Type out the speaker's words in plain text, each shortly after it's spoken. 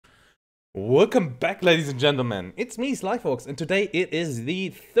Welcome back, ladies and gentlemen. It's me, SlyfoX, and today it is the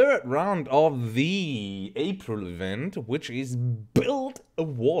third round of the April event, which is Build a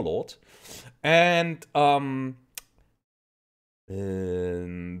Warlord. And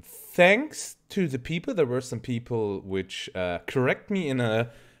thanks to the people, there were some people which correct me in a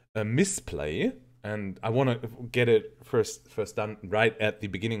misplay, and I want to get it first done right at the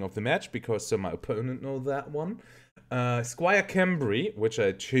beginning of the match because so my opponent knows that one. Squire Cambry, which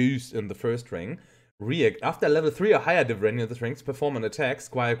I choose in the first ring, react after level 3 or higher div any of the rings, perform an attack.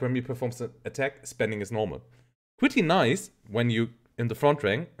 Squire Cambry performs an attack, spending is normal. Pretty nice when you in the front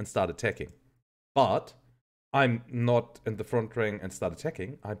ring and start attacking. But I'm not in the front ring and start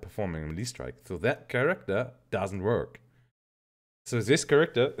attacking, I'm performing a release strike. So that character doesn't work. So this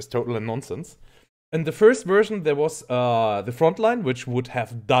character is total nonsense. In the first version there was the front line, which would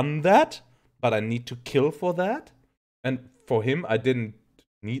have done that, but I need to kill for that. And for him, I didn't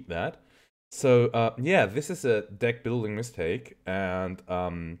need that. So, yeah, this is a deck building mistake. And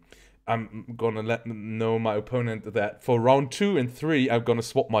I'm gonna let know my opponent that for round 2 and 3, I'm gonna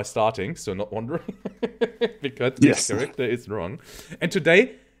swap my starting. So not wondering. Because this character is wrong. And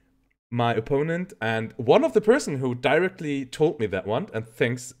today, my opponent and one of the person who directly told me that one, and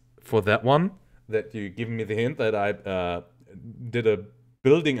thanks for that one, that you give me the hint that I did a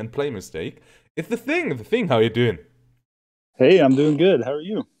building and play mistake. It's The.Thing. The.Thing, how you doing? Hey, I'm doing good. How are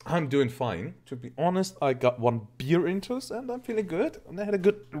you? I'm doing fine. To be honest, I got one beer into us and I'm feeling good. And I had a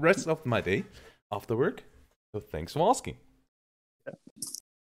good rest of my day after work. So thanks for asking. Yeah.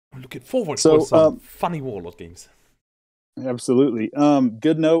 I'm looking forward to some funny Warlord games. Absolutely.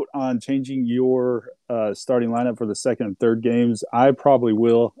 Good note on changing your starting lineup for the second and third games. I probably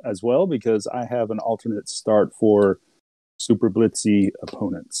will as well because I have an alternate start for super blitzy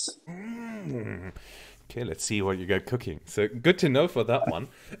opponents. Okay, let's see what you got cooking. So good to know for that one.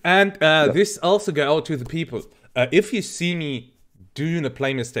 And this also go out to the people. If you see me doing a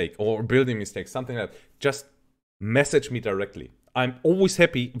play mistake or building mistake, something like that, just message me directly. I'm always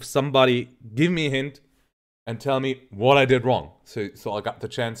happy if somebody give me a hint and tell me what I did wrong. So I got the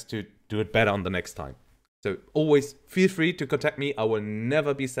chance to do it better on the next time. So always feel free to contact me. I will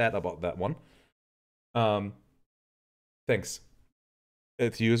never be sad about that one. Thanks.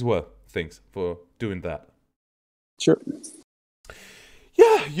 It's you as well. Thanks for doing that. Sure.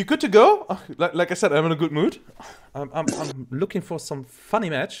 Yeah, you good to go? Like I said, I'm in a good mood. I'm looking for some funny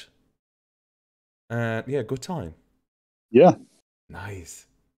match. And yeah, good time. Yeah. Nice.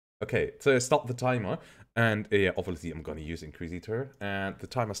 Okay, so stop the timer. And yeah, obviously I'm gonna use Increase Eater. And the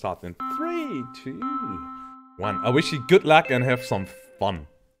timer starts in 3, 2, 1. I wish you good luck and have some fun.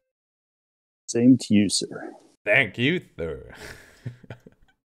 Same to you, sir. Thank you, sir.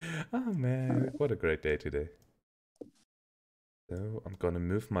 Oh man, what a great day today. So I'm gonna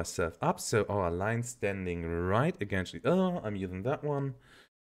move myself up so our line standing right against it. Oh, I'm using that one.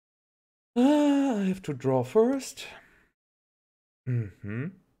 I have to draw first.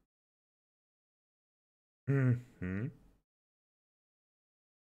 Now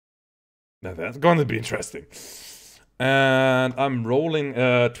that's gonna be interesting. And I'm rolling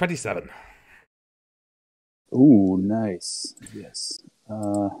 27. Ooh, nice. Yes.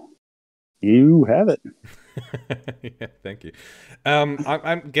 You have it. Yeah, thank you.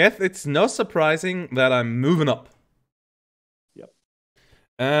 I guess it's no surprising that I'm moving up. Yep.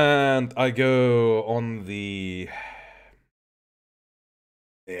 And I go on the...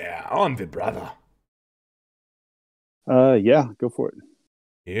 Yeah, on the brother. Yeah, go for it.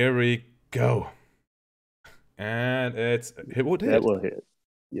 Here we go. And it's... It would hit. That will hit.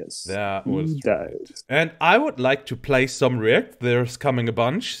 Yes. That was right. And I would like to play some React. There's coming a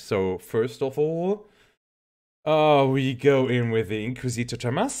bunch. So first of all, we go in with the Inquisitor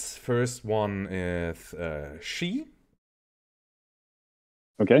Tamas. First one is she.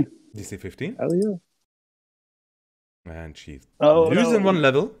 Okay. DC 15. Hell yeah. And she's losing one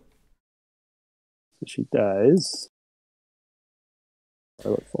level. So she dies.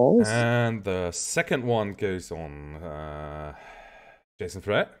 Violet falls. And the second one goes on Jason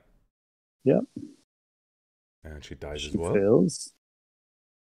Threat. Yep. And she dies as well. Fails.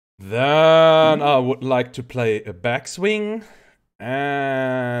 Then I would like to play a backswing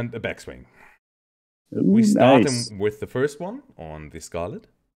and a backswing. Ooh, we start nice. with the first one on the Scarlet,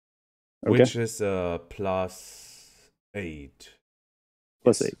 okay. Which is +8.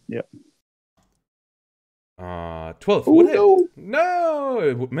 +8, yep. 12 Ooh, would no. hit. No,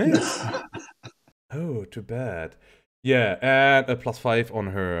 it would miss. Oh, too bad. Yeah, and a +5 on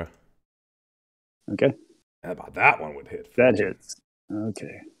her. Okay. How about that one would hit? That hits.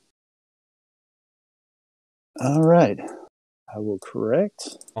 Okay. All right. I will correct.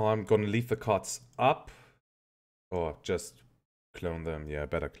 I'm gonna leave the cards up, or just clone them. Yeah,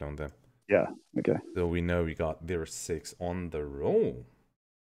 better clone them. Yeah. Okay. So we know we got their 6 on the roll.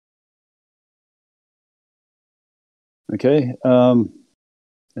 Okay. And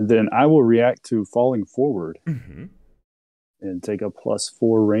then I will react to falling forward and take a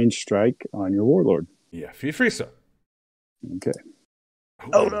 +4 range strike on your Warlord. Yeah, feel free, sir. Okay.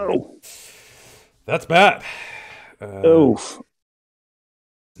 Oh no! That's bad. Oh.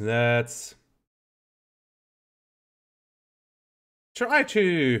 Let's try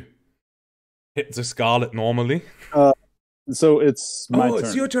to hit the Scarlet normally. So it's my turn. Oh,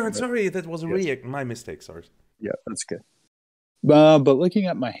 it's your turn. Sorry, that was my mistake. Sorry. Yeah, that's good. But looking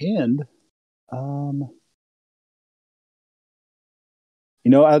at my hand, I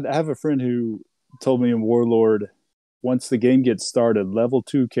have a friend who told me in Warlord, once the game gets started, level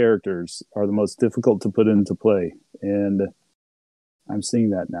 2 characters are the most difficult to put into play, and I'm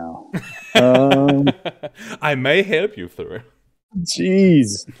seeing that now. I may help you through.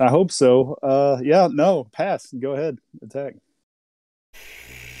 Jeez, I hope so. Yeah, no, pass. Go ahead, attack.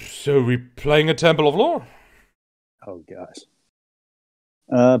 So we're playing a Temple of Lore. Oh gosh.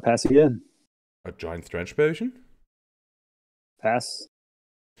 Pass again. A giant strange potion. Pass.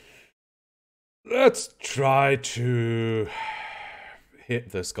 Let's try to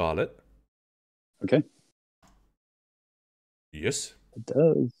hit the Scarlet. Okay. Yes. It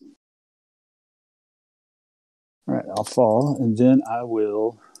does. All right, I'll fall, and then I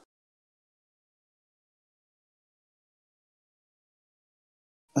will.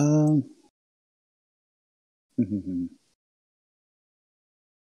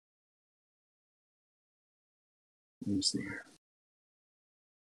 Let me see here.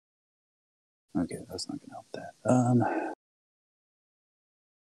 Okay, that's not going to help that.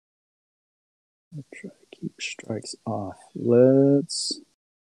 Let's try to keep strikes off. Let's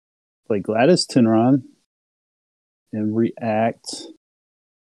play Gladys Tenron and react.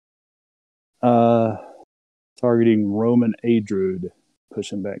 Targeting Roman Adrude,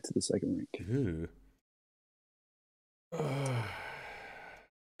 push him back to the second rank. Ooh.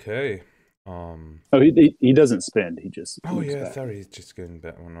 Okay. Oh, he doesn't spend. He just. Oh yeah, back. sorry. He's just going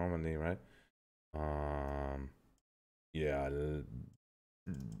back normally, right? Yeah.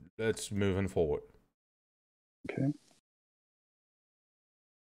 Let's move on forward. Okay.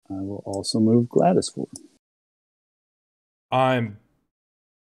 I will also move Gladys forward. I'm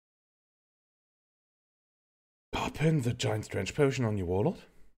popping the giant strange potion on your Warlord.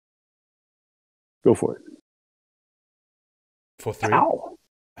 Go for it. For 3. Ow!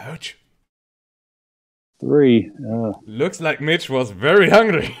 Ouch. 3. Looks like Mitch was very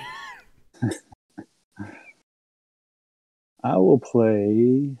hungry. I will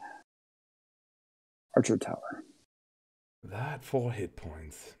play Archer Tower. That 4 hit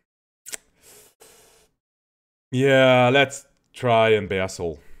points. Yeah, let's try and bear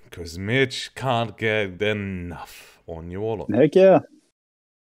soul. Because Mitch can't get enough on your Warlord. Heck yeah.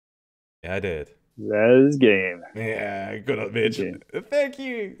 Yeah, I did. That is game. Yeah, good on Mitch. Okay. Thank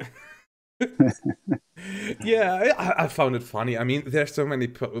you. Yeah, I found it funny. I mean, there's so many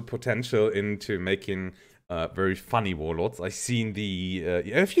potential into making very funny Warlords. I've seen the...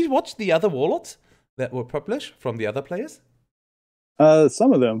 have you watched the other Warlords that were published from the other players?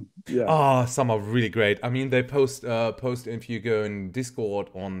 Some of them, yeah. Oh, some are really great. I mean, they post if you go in Discord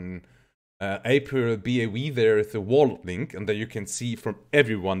on April BAW, there is a Warlord link, and there you can see from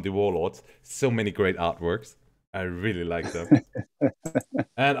everyone the Warlords. So many great artworks. I really like them.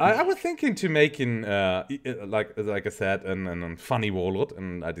 And I was thinking to making, like I said, a funny Warlord,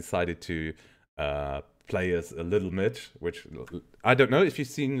 and I decided to play as a little Mitch, which I don't know if you've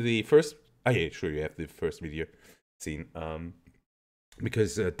seen the first. Oh yeah, sure, you have the first video seen.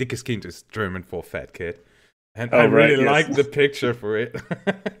 Because Dickes Kind is German for fat kid, and I really like the picture for it.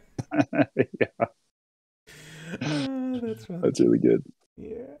 Yeah, that's right. That's really good.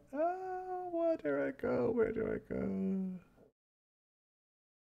 Yeah. Where do I go? Where do I go?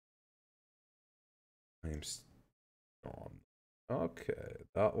 I'm on. Okay,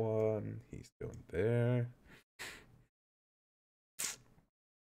 that one. He's going there.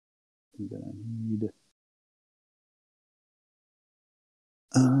 I'm gonna need.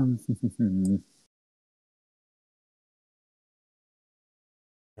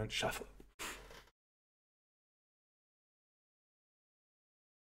 And shuffle.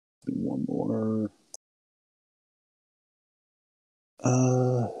 One more.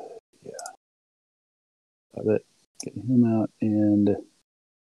 Yeah. Got it. Get him out and.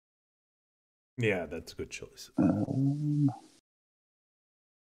 Yeah, that's a good choice.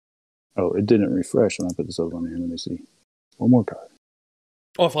 Oh, it didn't refresh when I put this over on here. Let me see. One more card.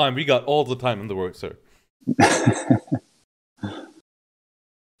 Oh, fine. We got all the time in the world, sir.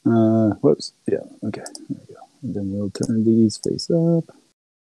 Whoops. Yeah. Okay. There we go. And then we'll turn these face up.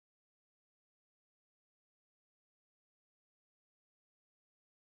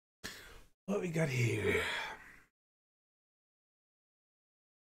 What we got here?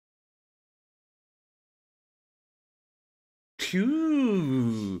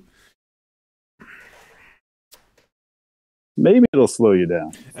 Phew. Maybe it'll slow you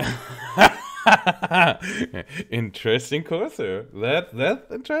down. Interesting cursor.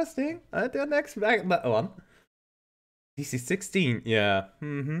 That's interesting. I didn't expect that one. DC16, yeah.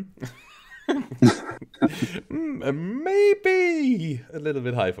 Maybe a little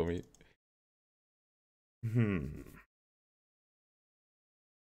bit high for me.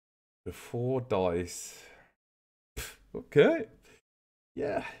 The 4 dice. Okay.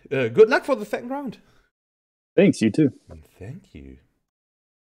 Yeah. Good luck for the second round. Thanks, you too. Thank you.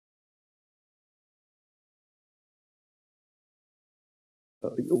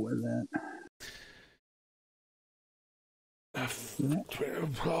 Oh, you'll win that.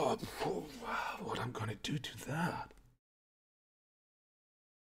 What I'm gonna do to that?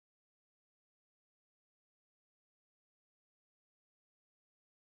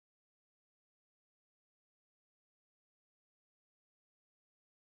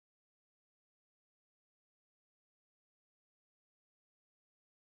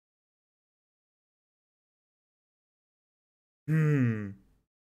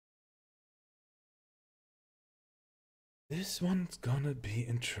 This one's gonna be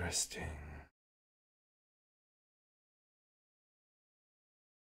interesting.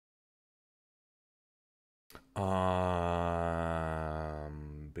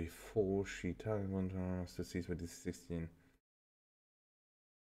 Before she targets to see what this 16.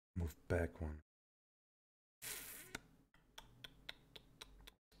 Move back one.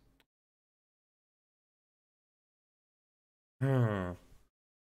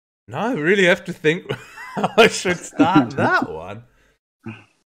 Now I really have to think how I should start that one.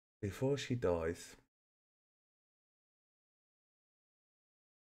 Before she dies.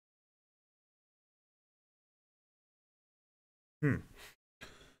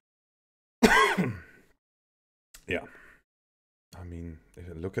 Yeah. I mean, if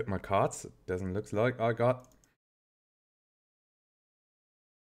I look at my cards, it doesn't look like I got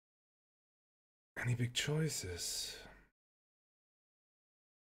any big choices.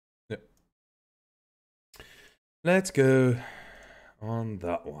 Yep. Let's go on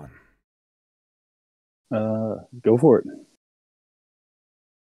that one. Go for it.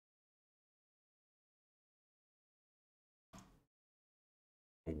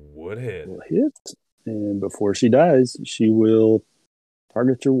 Would hit. Will hit. And before she dies, she will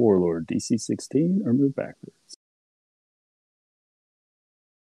target your Warlord. DC 16 or move backwards.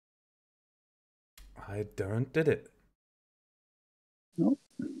 I don't did it. Nope.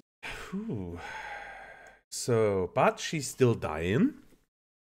 Whew. So, but she's still dying.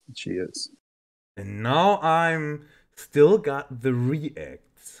 She is. And now I'm still got the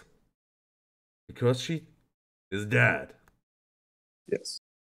reacts. Because she is dead. Yes.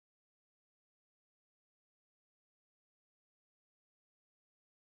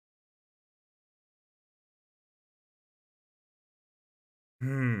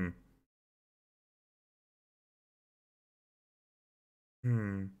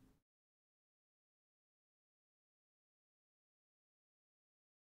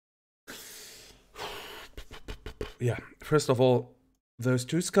 Yeah, first of all, those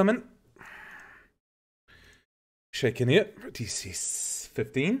two's coming. Shaking it. DC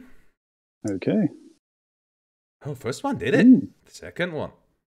 15. Okay. Oh, first one did it. Second one.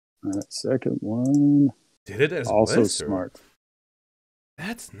 All right, second one. Did it as also well, smart.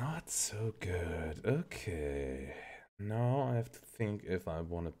 That's not so good. Okay. Now I have to think if I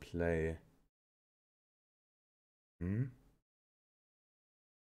want to play.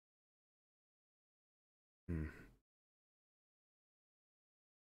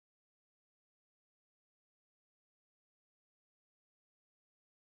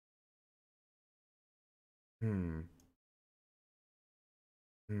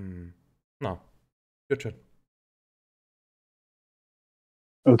 No. Your turn.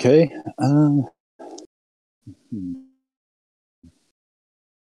 Okay. I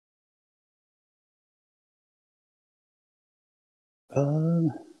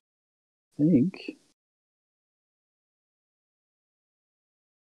think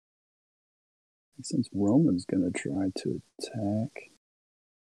since Roman's going to try to attack,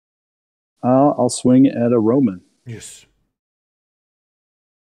 I'll swing at a Roman. Yes.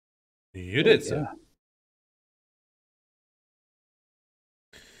 You did so.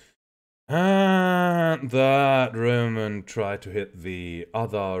 And that Roman tried to hit the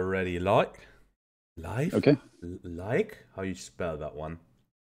other already. Live? Okay. Like? How you spell that one?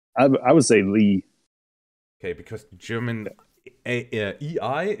 I would say Lee. Okay, because German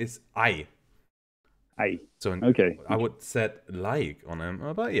EI is I. So Okay. I would set like on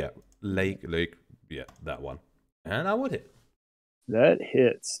him, but yeah, lake, yeah, that one. And I would hit. That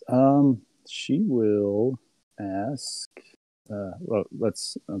hits. She will ask. Well,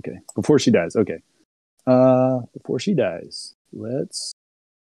 let's. Okay, before she dies. Okay. Before she dies, let's.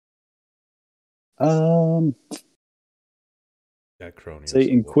 Yeah, Cronius. Say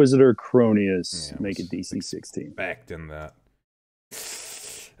Inquisitor Cronius. Yeah, make it DC 16. Expecting that.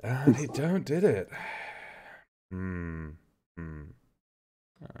 And he don't did it. Nah.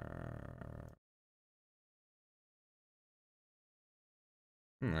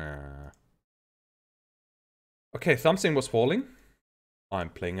 Okay, something was falling. I'm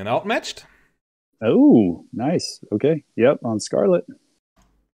playing an outmatched. Oh, nice. Okay. Yep, on Scarlet.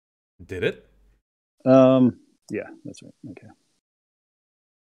 Did it? Yeah, that's right. Okay.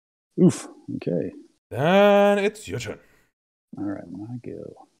 Oof. Okay. Then it's your turn. All right, my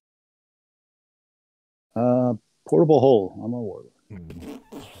go. Portable Hole. I'm a Warlord.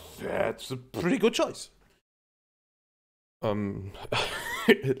 That's a pretty good choice. You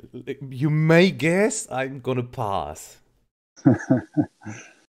may guess I'm gonna pass. I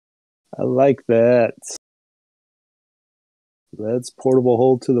like that. Let's Portable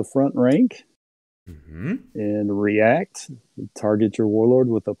Hole to the front rank. And react. Target your Warlord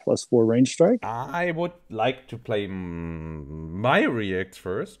with a +4 range strike. I would like to play my react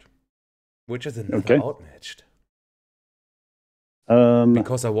first, which is another outmatched.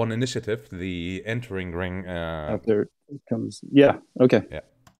 Because I won initiative, the entering ring. After it comes, yeah, okay. Yeah,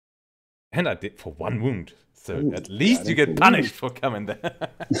 and I did for 1 wound, so at least you get punished for coming there.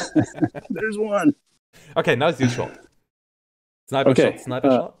 There's one. Okay, now it's your shot. Sniper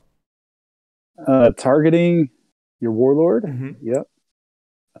shot. Targeting your Warlord. Yep.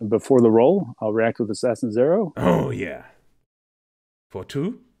 Before the roll, I'll react with Assassin's Arrow. Oh yeah. For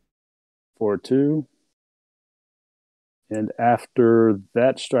 2. For 2. And after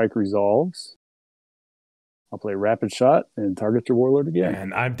that strike resolves, I'll play Rapid Shot and target your Warlord again.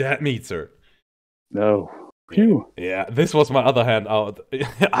 And I'm dead meat, sir. No. Phew. Yeah, this was my other hand out.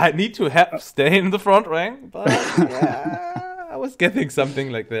 I need to stay in the front rank, but yeah, I was getting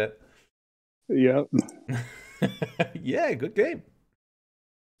something like that. Yep. Yeah, good game.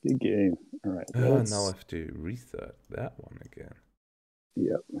 Good game. All right. Now I have to restart that one again.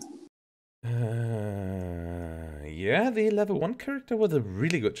 Yep. Yeah, the level 1 character was a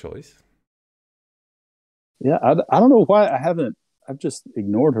really good choice. Yeah, I don't know why I've just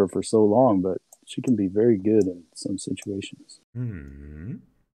ignored her for so long, but she can be very good in some situations.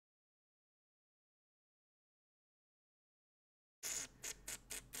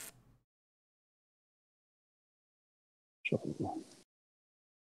 Shuffle.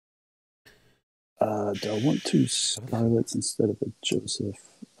 Do I want 2 Scarlets instead of a Joseph?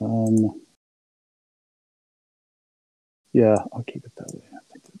 Yeah, I'll keep it that way. I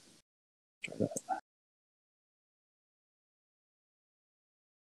think try that.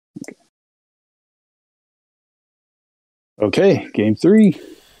 Okay, game 3.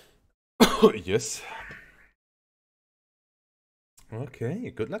 Yes.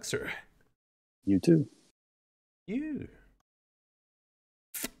 Okay, good luck, sir. You too. You.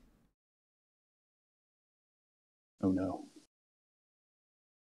 Oh no.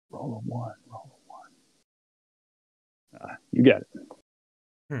 Roll a 1. You got it.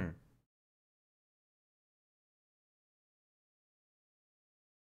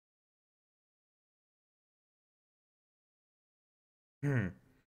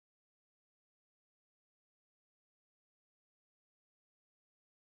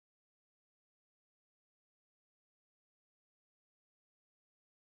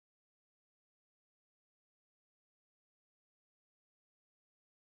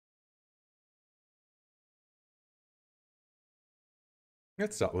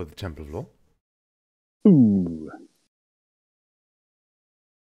 Let's start with the Temple Law. Ooh.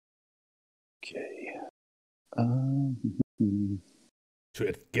 Okay.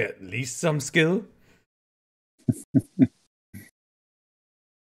 To get at least some skill.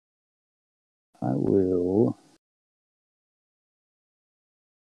 I will.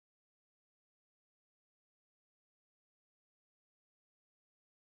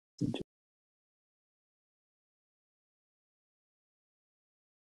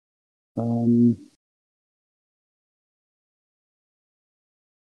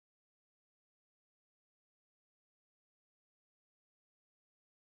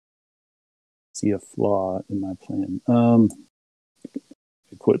 see a flaw in my plan.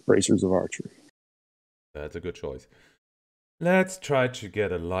 Equip bracers of archery. That's a good choice. Let's try to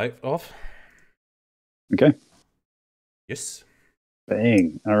get a life off. Okay. Yes.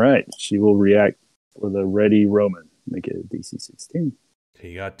 Bang. All right. She will react for the ready Roman. Make it a DC 16.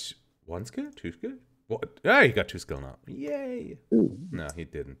 He got 1 skill? 2 skill? What? Ah, he got 2 skill now. Yay. Ooh. No, he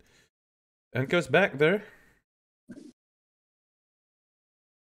didn't. And goes back there.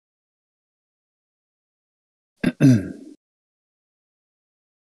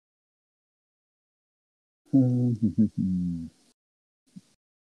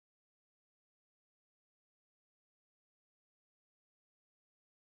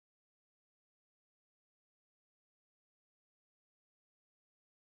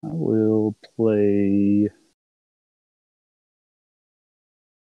 I will play.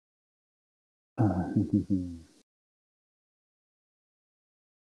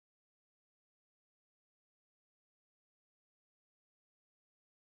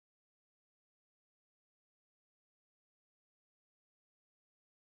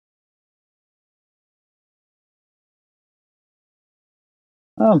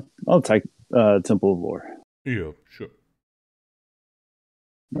 I'll take Temple of Lore. Yeah, sure.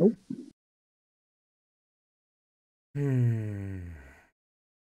 Nope.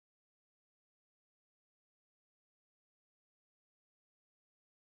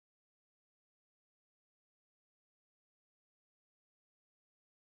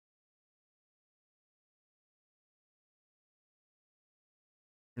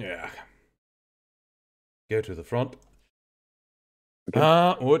 Yeah. Go to the front.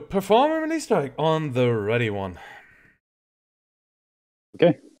 Okay. Would perform a release strike on the ready one.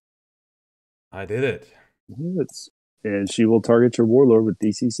 Okay. I did it. And she will target your Warlord with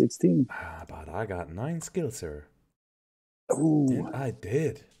DC 16. But I got 9 skills, sir. Ooh. And I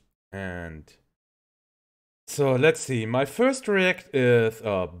did. And so let's see. My first react is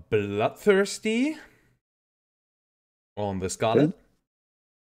Bloodthirsty on the Scarlet.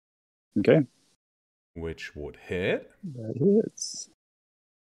 Okay. Which would hit. That hits.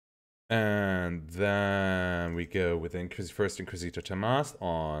 And then we go with first Inquisitor Tamas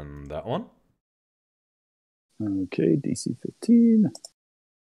on that one. Okay, DC 15.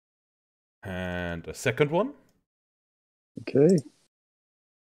 And a second one. Okay.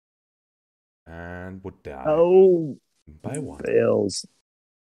 And would die. Oh, by 1. Fails.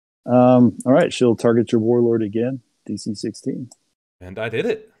 All right, she'll target your Warlord again. DC 16. And I did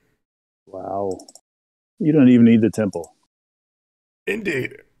it. Wow. You don't even need the temple.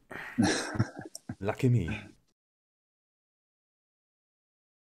 Indeed. Lucky me.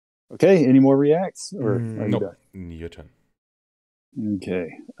 Okay, any more reacts? Or are you no, done? your turn. Okay.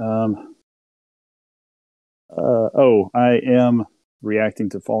 I am reacting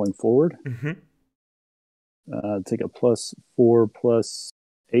to falling forward. Take a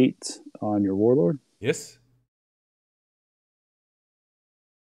 +4/+8 on your Warlord. Yes.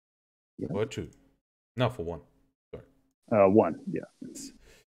 Yeah. Or 2. No, for 1. Sorry. 1, yeah.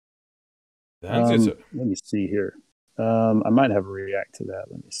 That's Let me see here. I might have a react to that.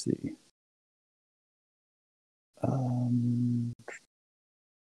 Let me see.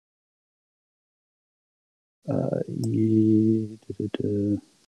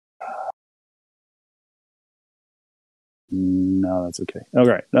 No, that's okay. All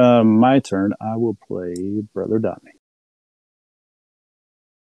right. My turn. I will play Brother Donnie.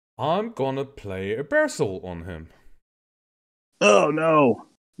 I'm gonna play a Bersel on him. Oh, no.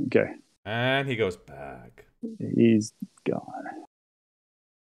 Okay. And he goes back. He's gone.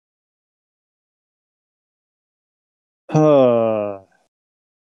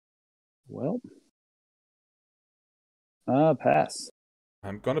 Well. Pass.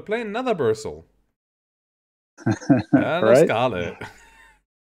 I'm gonna play another Bersel. And a Right? Scarlet.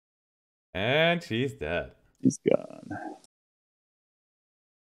 And she's dead. He's gone.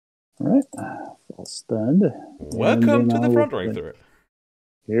 All right. Fall stunned. Welcome to the front rank through it.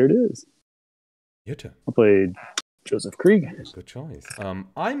 Here it is. Your turn. I played Joseph Krieg. Good choice.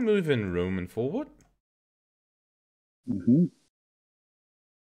 I'm moving Roman forward.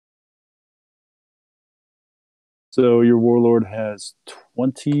 So your Warlord has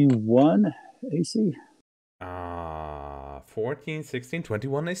 21 AC? 14, 16,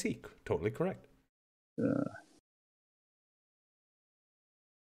 21 AC. Totally correct.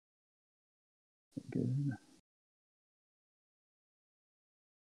 Good.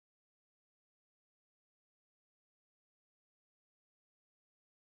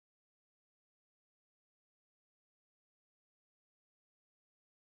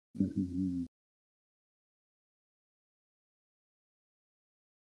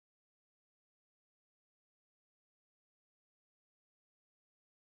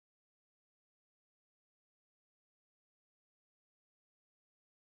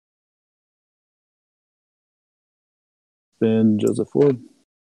 Spin Joseph Ford.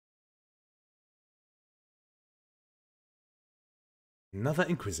 Another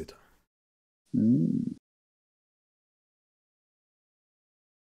Inquisitor. Mm.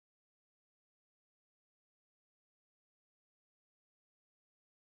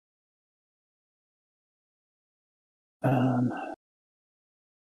 Um,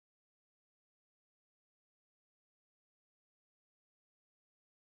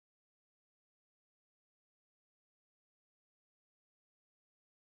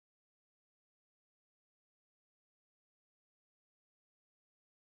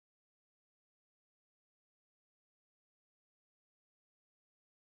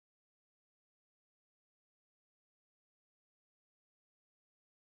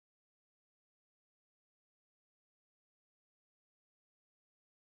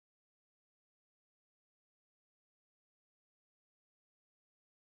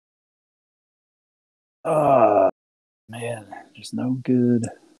 man, there's no good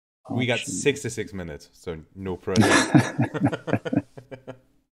option. We got 66 minutes, so no pressure.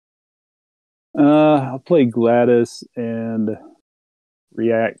 I'll play Gladys and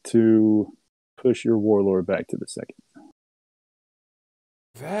react to push your Warlord back to the second.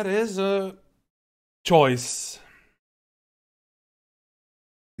 That is a choice.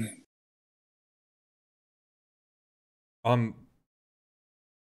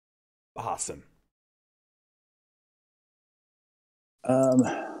 Awesome.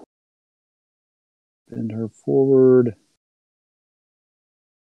 Bend her forward.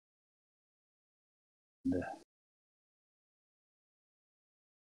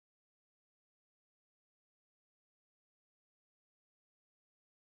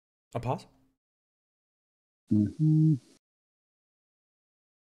 A pass? Mm-hmm.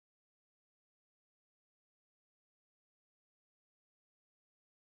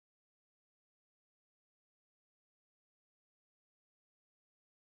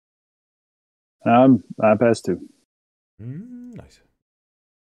 I passed two. Nice.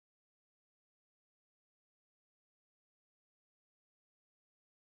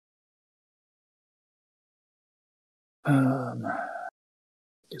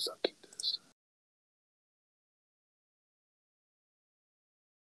 Guess I'll keep this.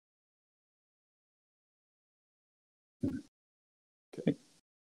 Okay.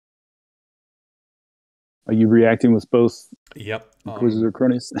 Are you reacting with both? Yep. Inquisitor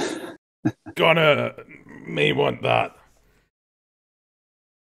cronies? May want that.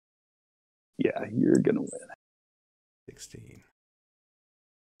 Yeah, you're gonna win. 16.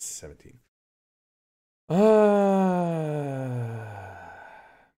 17.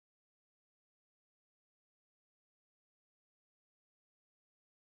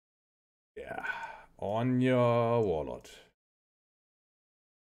 Yeah. On your Warlord.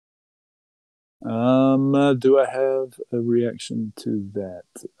 Do I have a reaction to that?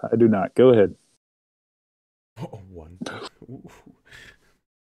 I do not. Go ahead. Oh, one. Ooh.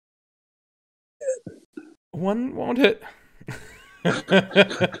 One won't hit.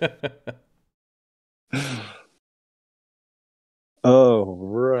 Oh,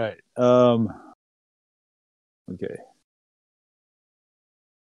 right. Okay.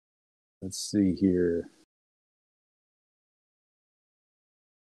 Let's see here.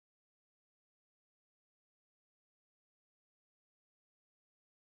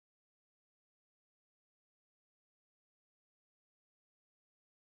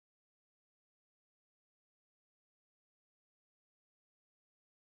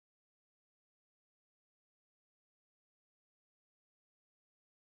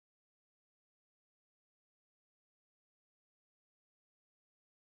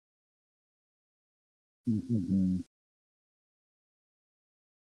 Mm-hmm.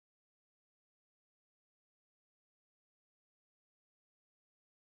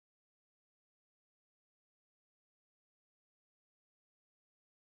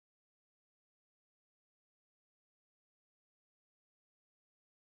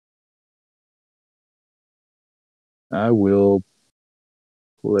 I will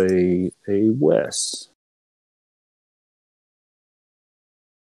play a Wes.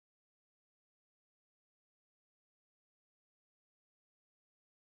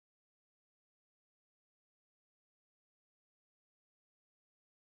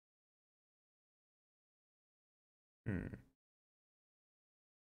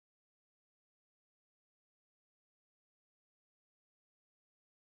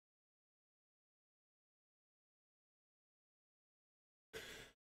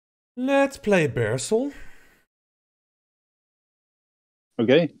 Let's play Bersel.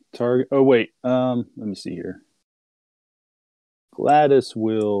 Okay. Target. Oh, wait. Let me see here. Gladys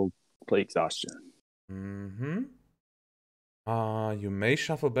will play Exhaustion. Mm-hmm. You may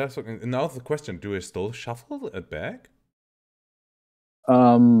shuffle back. Now the question: do I still shuffle a bag?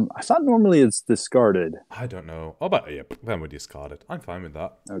 I thought normally it's discarded. I don't know. Oh, but yeah, then we discard it. I'm fine with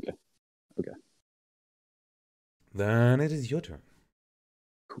that. Okay. Okay. Then it is your turn.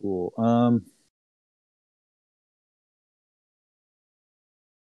 Cool.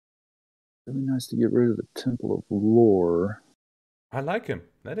 Really nice to get rid of the Temple of Lore. I like him.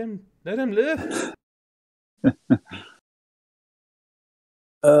 Let him live.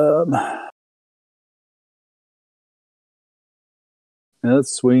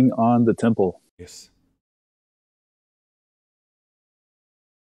 Let's swing on the temple. Yes.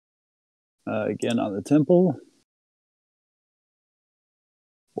 Again on the temple.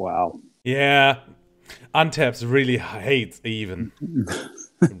 Wow. Yeah. Untaps really hates even.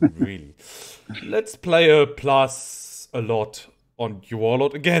 Really. Let's play a plus a lot on your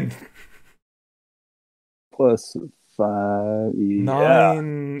Warlord again. Plus 5.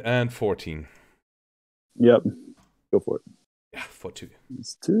 9 and 14. Yep. Go for it. Yeah, for 2.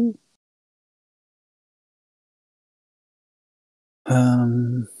 It's 2.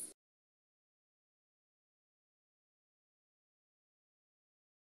 I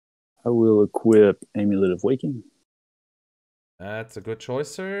will equip Amulet of Waking. That's a good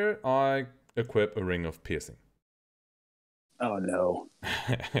choice, sir. I equip a Ring of Piercing. Oh no.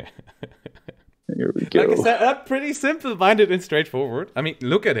 Here we go. Like I said, that's pretty simple-minded and straightforward. I mean,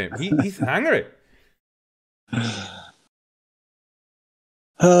 look at him. He's hungry.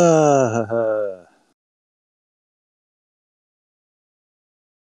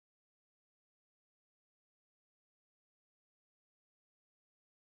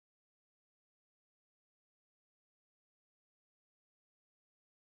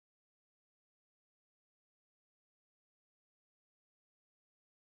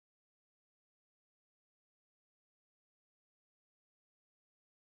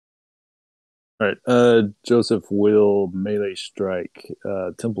 All right. Joseph will melee strike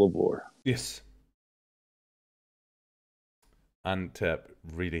Temple of Lore. Yes. Untap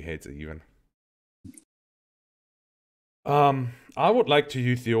really hates it even. I would like to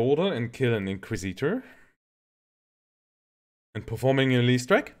use the order and kill an Inquisitor. And performing a release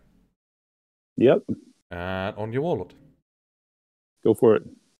strike. Yep. And on your Warlord. Go for it.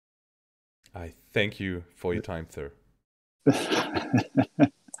 I thank you for your time, sir.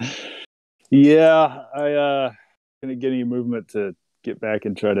 Yeah, I couldn't get any movement to get back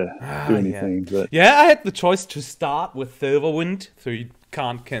and try to do anything. Yeah. But yeah, I had the choice to start with Silverwind, so you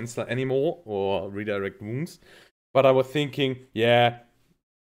can't cancel anymore or redirect wounds. But I was thinking, yeah,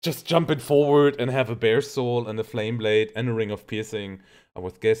 just jumping forward and have a Bear Soul and a Flame Blade and a Ring of Piercing. I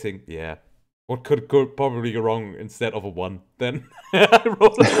was guessing, yeah, what could probably go wrong instead of a 1? Then I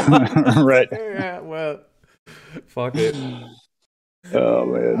rolled a 1. Right. Yeah, well, fuck it. Oh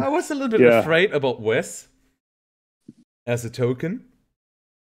man. I was a little bit afraid about Wes as a token.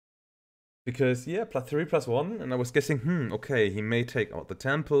 Because, yeah, +3/+1, and I was guessing, okay, he may take out the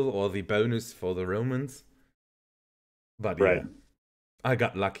temple or the bonus for the Romans. But yeah, I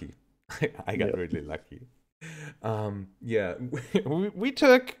got lucky. I got really lucky. Yeah, we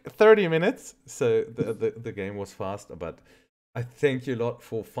took 30 minutes, so the game was fast, but I thank you a lot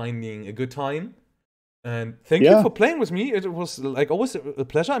for finding a good time. And thank you for playing with me. It was like always a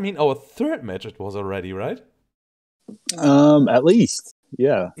pleasure. I mean, our 3rd match it was already, right? At least.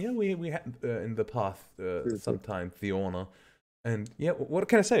 Yeah. Yeah, we had in the past sometimes the honor. And yeah, what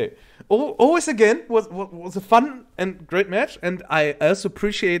can I say? Always again was a fun and great match, and I also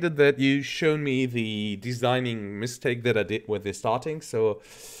appreciated that you shown me the designing mistake that I did with the starting. So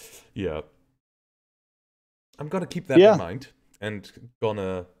yeah, I'm gonna keep that in mind and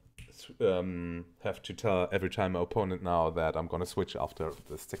gonna have to tell every time my opponent now that I'm gonna switch after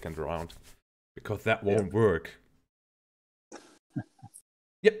the 2nd round because that won't work.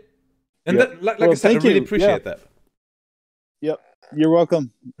 Yep, and that, like I said, I really appreciate that. Yep, you're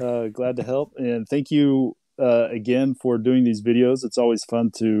welcome. Glad to help, and thank you again for doing these videos. It's always fun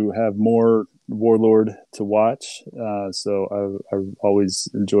to have more Warlord to watch. So I always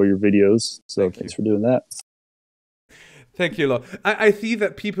enjoy your videos. So thanks for doing that. Thank you a lot. I see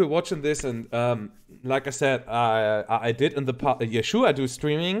that people watching this, and like I said, I did in the past. Yeah, sure, I do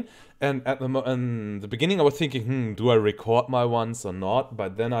streaming, and in the beginning I was thinking, do I record my ones or not?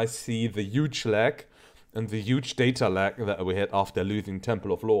 But then I see the huge lag. And the huge data lag that we had after losing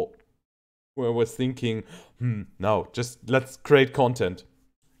Temple of Lore. Where I was thinking, no, just let's create content.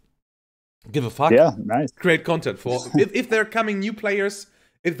 Give a fuck. Yeah, nice. Create content for if there are coming new players,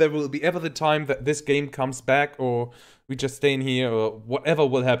 if there will be ever the time that this game comes back, or we just stay in here, or whatever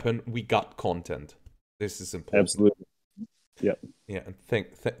will happen, we got content. This is important. Absolutely. Yep. Yeah, and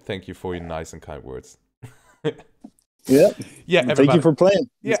thank you for your nice and kind words. Yep. Yeah, Thank everybody. you for playing.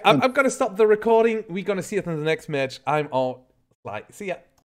 Yeah, I'm gonna stop the recording. We're gonna see it in the next match. I'm all like, see ya.